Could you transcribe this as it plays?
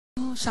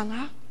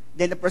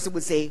Then the person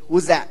would say,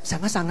 who's that? 神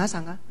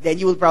啊 Then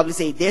you will probably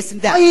say this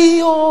and that. 哎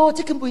喲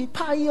這個妹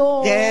派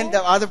喲 Then the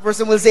other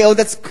person will say, oh,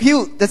 that's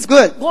cute, that's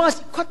good. 我是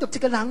看到這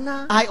個人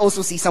啦 I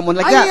also see someone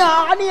like 哎 that.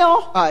 呀你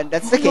哦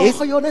That's the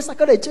case. 哎喲你實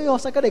個嚟追我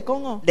實個嚟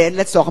講哦 Then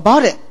let's talk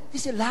about it. 你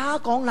是哪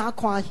講哪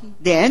歡喜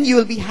Then you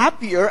will be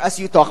happier as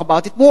you talk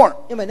about it more.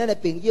 因為咱嘅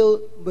朋友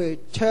會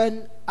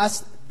turn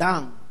us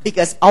down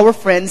Because our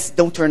friends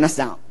don't turn us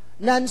down.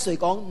 咱誰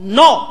講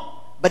no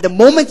But the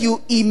moment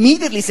you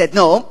immediately said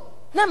no,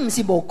 咱唔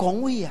是冇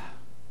講話啊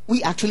we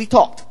actually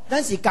talked.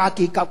 咱是家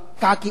己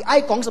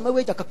愛講什麼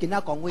話就跟他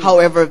講話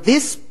However,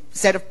 this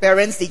set of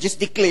parents, they just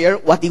declare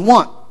what they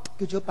want.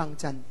 叫做幫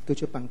襯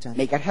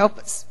May God help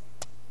us.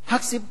 學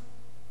習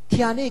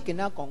聽你跟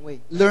他講話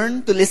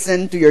Learn to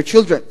listen to your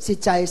children 實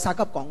在三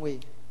級講話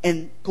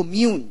and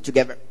commune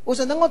together. 有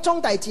時當我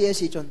裝大志嘅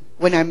時陣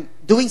When I'm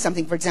doing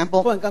something, for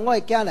example, 可能跟我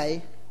嘅家嚟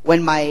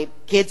when my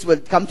kids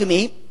would come to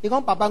me, 你講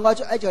爸爸我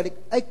追叫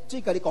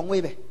你講話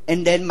咩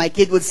and then my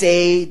kid would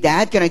say,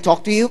 Dad, can I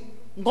talk to you?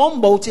 我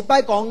冇接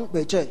擺講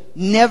未追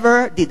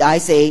Never did I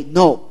say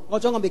no. 我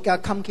將我咪家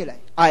冚起嚟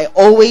I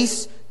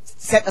always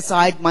set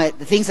aside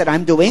the things that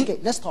I'm doing. Okay,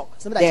 let's talk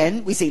什麼大事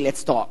Then we say,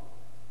 let's talk.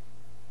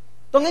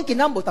 當然見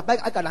到冇特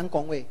別一個人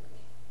講話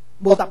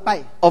冇特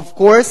別 Of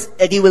course,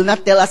 they will not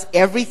tell us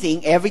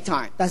everything every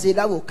time. 但是你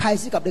會開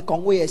始及你講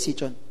話嘅時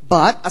陣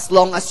But as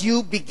long as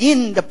you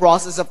begin the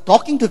process of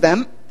talking to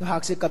them, 就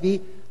學習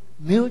及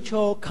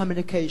mutual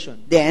communication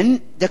then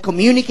the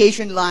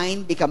communication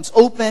line becomes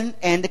open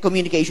and the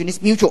communication is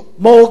mutual.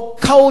 冇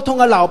溝通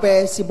嘅老爸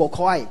是冇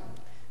可愛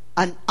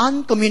An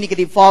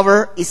uncommunicative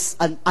father is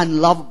an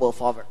unlovable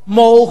father.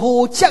 冇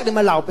負責任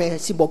嘅老爸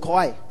是冇可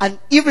愛 An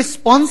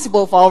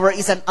irresponsible father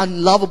is an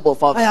unlovable 哎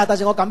father. 呀但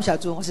是我感謝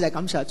主我實在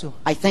感謝主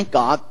I thank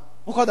God.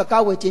 我看到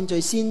教會真最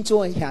先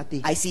做嘅兄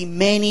弟 I see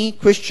many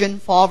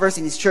Christian fathers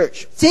in His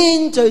church.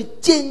 真最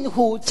真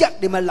負責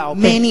任嘅老爸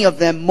Many of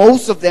them,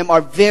 most of them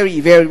are very,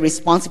 very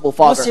responsible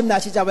我 fathers. 心內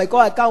是就為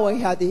嗰個教會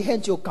兄弟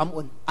獻上感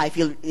恩 I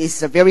feel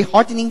it's a very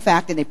heartening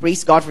fact and I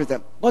praise God for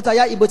them. 我就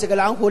有每一個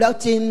人負了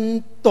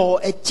真大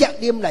嘅責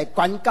任嚟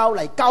管教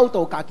嚟教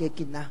導家己嘅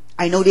囡仔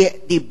I know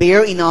they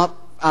bear enough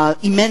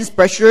immense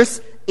pressures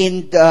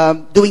in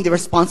doing the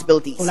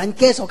responsibilities. 我咱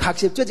繼續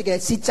學習做一個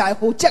實在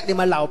負責任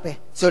嘅老爸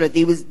So that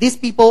these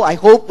people, I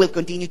hope, will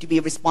continue to be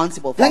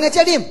responsible. 咱嘅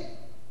責任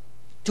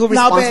Two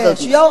老爸 responsibilities.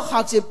 需要學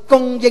習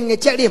供應嘅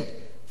責任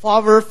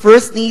Father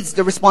first needs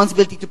the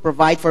responsibility to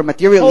provide for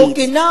material 有 needs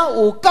囡仔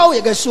有教育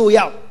嘅需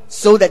要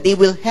so that they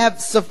will have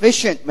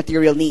sufficient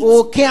material needs.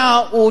 有聽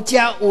有食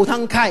有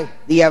通開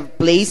They have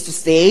place to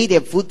stay, they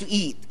have food to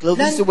eat, 咱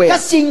clothes to 較 wear.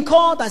 辛苦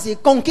但是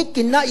供給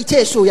囡仔一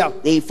切需要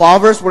The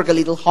fathers work a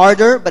little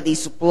harder, but they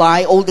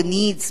supply all the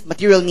needs,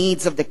 material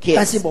needs of the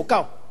但是 kids. 無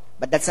夠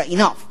But that's not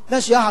enough. 咱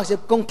需要學習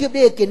供給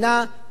呢個囡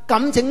仔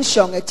感情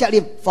上嘅責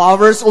任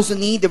Fathers also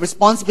need the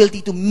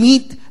responsibility to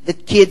meet the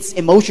kids'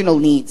 emotional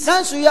needs.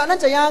 咱知影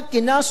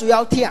囡仔需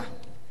要聽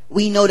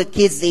We know that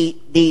kids, they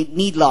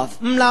need love.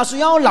 唔但需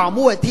要老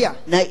母嘅聽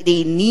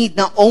They need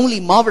not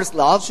only mother's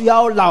love, 需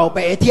要老爸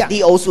嘅聽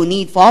they also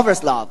need father's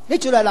love. 你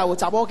出來有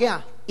查某囝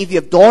If you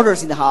have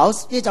daughters in the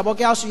house, 呢查某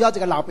囝需要一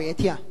個老爸嘅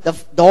聽 the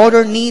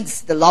daughter needs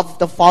the love of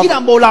the 既 father.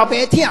 然無老爸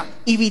嘅聽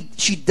If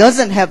she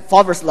doesn't have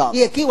father's love, 伊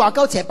會去外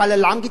口找別個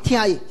人去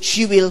聽伊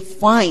she will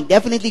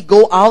definitely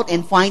go out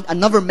and find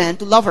another man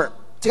to love her.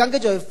 一間叫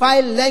做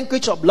Five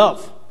Language of Love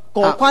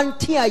嗰款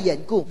聽嘅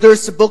緣故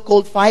There's a book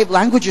called 5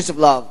 Languages of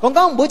Love.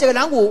 講每一個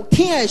人有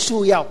聽嘅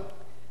需要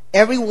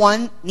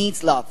Everyone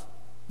needs love.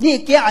 你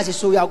嘅家也是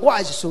需要我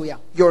也是需要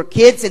Your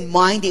kids and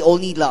mine, they all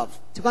need love.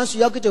 一款需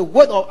要叫做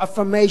Word of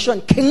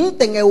Affirmation 肯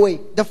定嘅話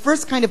The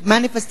first kind of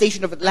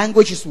manifestation of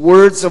language is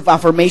words of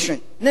affirmation.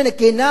 咱嘅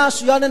囡仔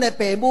需要咱嘅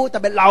父母特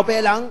別老爸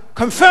人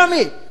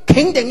confirm 伊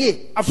肯定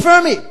伊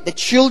affirm 伊 The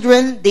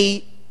children,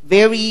 they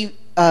very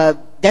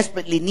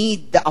desperately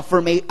need the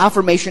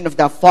affirmation of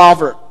the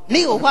father,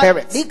 你有 the 法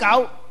parents. 你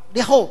搞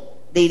你好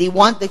They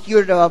want to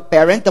hear the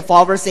parent, the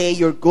father say,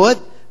 you're good,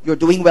 you're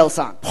doing well,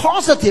 son.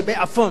 positive 嘅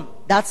affirm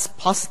That's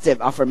positive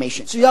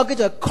affirmation. 需要叫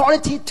做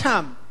quality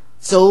time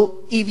So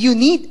if you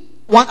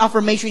want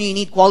affirmation, you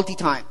need quality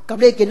time. 咁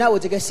你囡仔有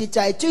一個實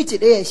在最直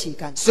嘅時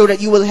間 So that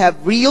you will have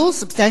real,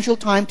 substantial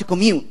time to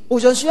commune. 有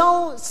時需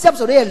要接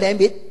受你嘅禮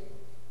物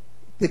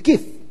the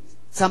gift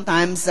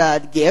Sometimes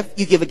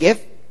you give a gift.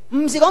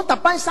 唔是講特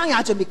班生日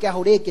準備嘅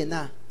好你嘅囡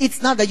仔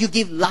It's not that you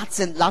give lots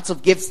and lots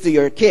of gifts to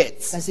your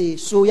kids. 但是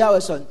需要嘅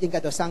時候應該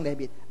就生禮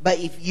物 But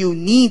if you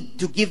need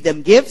to give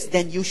them gifts,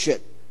 then you should.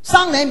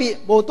 生禮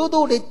物無嘟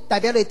嘟你代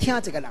表你聽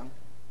一個人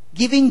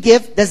Giving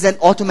gift doesn't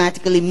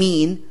automatically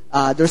mean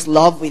there's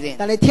love within.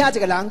 但你聽一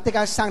個人得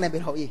個生禮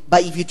物給伊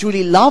But if you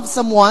truly love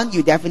someone,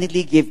 you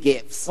definitely give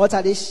gifts. 我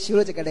差啲收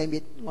咗一個禮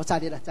物我差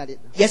啲啦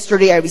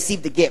Yesterday, I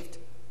received a gift.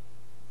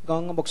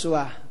 講我牧師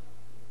啊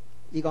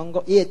伊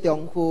講伊嘅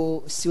丈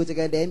夫收一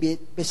個禮物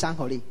要送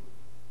給你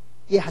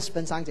伊嘅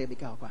husband 生一個比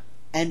較好啩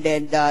And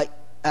then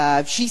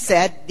she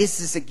said, this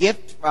is a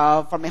gift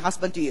from my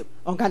husband to you.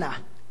 我講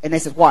啊 And I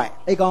said, why?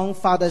 你講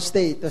Father's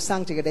Day 就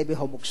生一個禮物給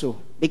牧師。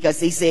 Because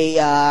he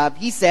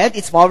said,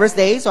 it's Father's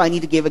Day, so I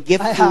need to give a gift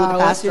to the 我真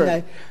pastor.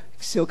 係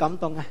小感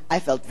動啊！ I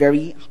felt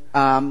very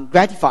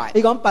gratified.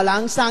 你講別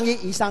人生日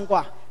已生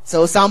瓜，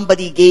 So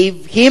somebody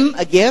gave him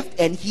a gift,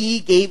 and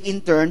he gave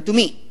in turn to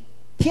me.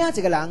 聽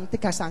一個人的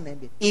確生禮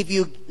物。 If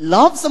you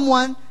love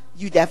someone,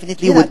 you definitely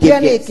你若 would give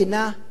聽你 gifts. 見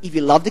啊， If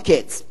you love the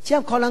kids, 只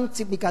有可能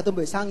節日家都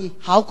未生意。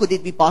 how could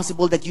it be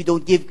possible that you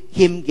don't give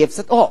him gifts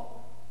at all?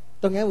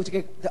 當然有一個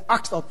the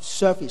act of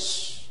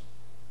service，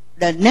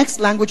 The next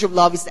language of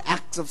love is the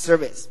acts of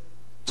service.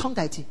 創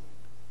大事，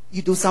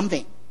 You do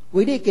something.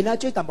 為你見啊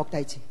最淡薄大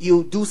事。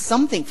 You do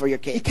something for your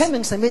你 kids. 睇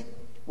明什麼？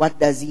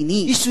 What does he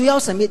你 need? 需要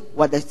什麼？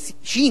 What does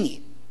she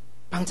need?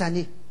 幫助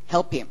你。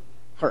 Help him,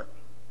 her.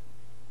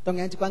 當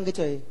然就講叫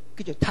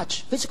做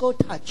touch，physical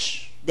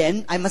touch。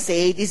 Then I must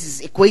say this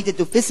is equated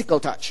to physical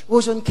touch.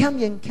 互相牽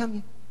應牽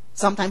應。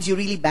 Sometimes you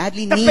really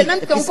badly 特 need 別 the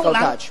咱中 physical 國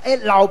人 touch.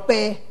 誒老爸，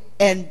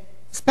 And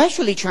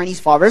especially Chinese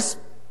fathers,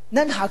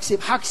 咱學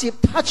習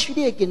touch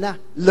呢個件啊。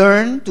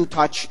 learn to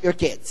touch your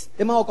kids.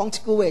 點解我講一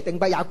句話，定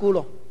不廿句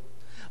咯？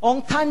我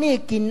睇呢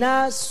件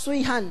啊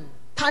水痕，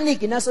睇呢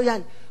件啊水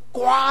痕，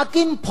掛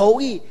緊抱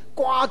伊，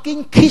掛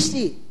緊 kiss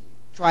伊，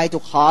 Try to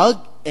hug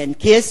and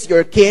kiss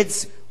your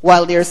kids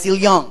while they're still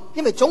young.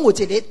 因為總有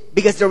一日，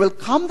 Because there will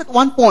come at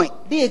one point,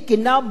 呢個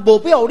件啊冇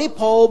必要你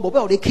抱，冇必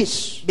要你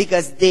kiss。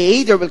 because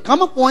there will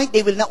come a point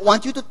they will not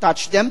want you to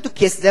touch them, to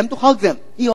kiss them, to hug them.